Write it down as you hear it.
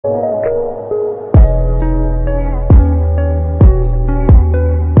Do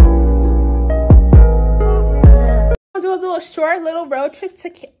a little short little road trip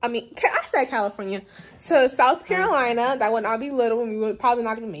to, I said California, to South Carolina. That would not be little, and we would probably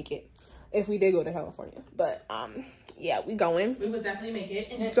not even make it if we did go to California. But yeah, we going. We would definitely make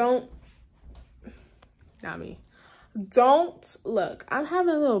it. Don't look. I'm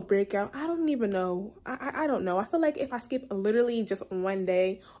having a little breakout. I don't even know. I don't know. I feel like if I skip literally just one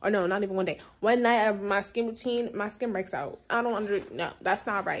day, or no, not even one day, one night of my skin routine, my skin breaks out. No, that's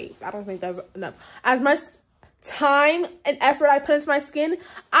not right. I don't think that's enough. As much time and effort I put into my skin,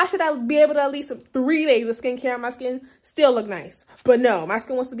 I should be able to at least 3 days of skincare on my skin still look nice. But no, my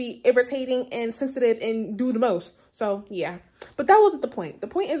skin wants to be irritating and sensitive and do the most. So yeah, but that wasn't the point. The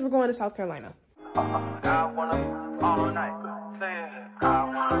point is we're going to South Carolina.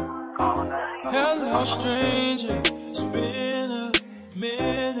 Hello, stranger. It's been a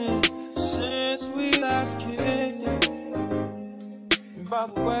minute since we last kicked. And by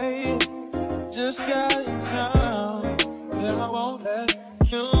the way, just got in town, and I won't let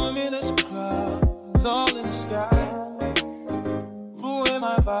cumulus clouds all in the sky ruin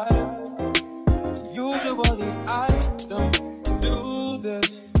my vibe. Usually I don't do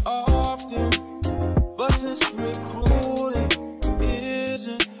this often, but since recruiting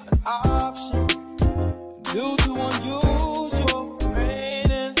isn't an option due to unusual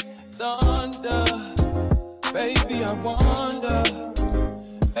rain and thunder, baby, I wonder,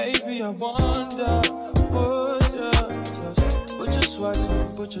 would you just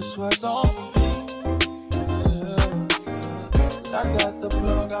put your sweats on for me? Yeah. I got the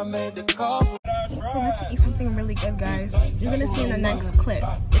plug, I made the call. We're about to eat something really good, guys. You're gonna see in the next clip.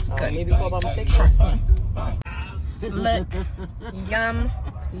 It's good. Trust me. Look, yum,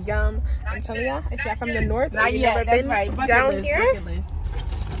 yum. I'm telling y'all, if y'all from the north or you've never been down here,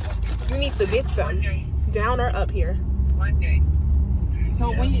 you need to get some. Down or up here.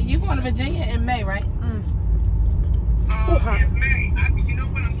 So when you going to Virginia in May, right? In May. You know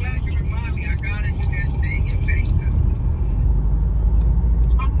what? I'm glad you reminded me. I got into that thing in May too.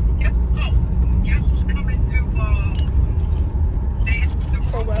 Guess who's coming to the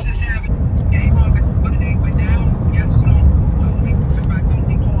Roosters have a game on it. What they went down? Guess who don't? I told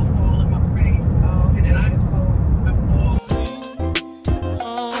you all in my face. And then I just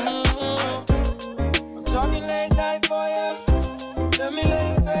I'm talking late night for you. Let me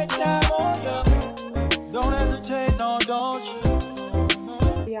lay a great time on you. Don't hesitate, no, don't you?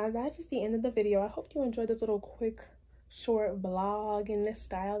 Yeah, that's just the end of the video. I hope you enjoyed this little quick short vlog in this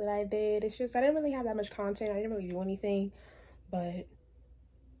style that I did. It's just I didn't really have that much content. I didn't really do anything, but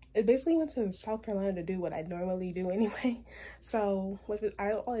it basically went to South Carolina to do what I normally do anyway. So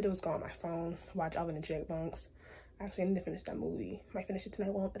all I did was go on my phone, watch Alvin and Chipmunks. Actually, I need to finish that movie. Might finish it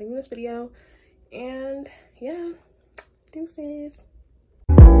tonight while I'm editing this video. And yeah, deuces.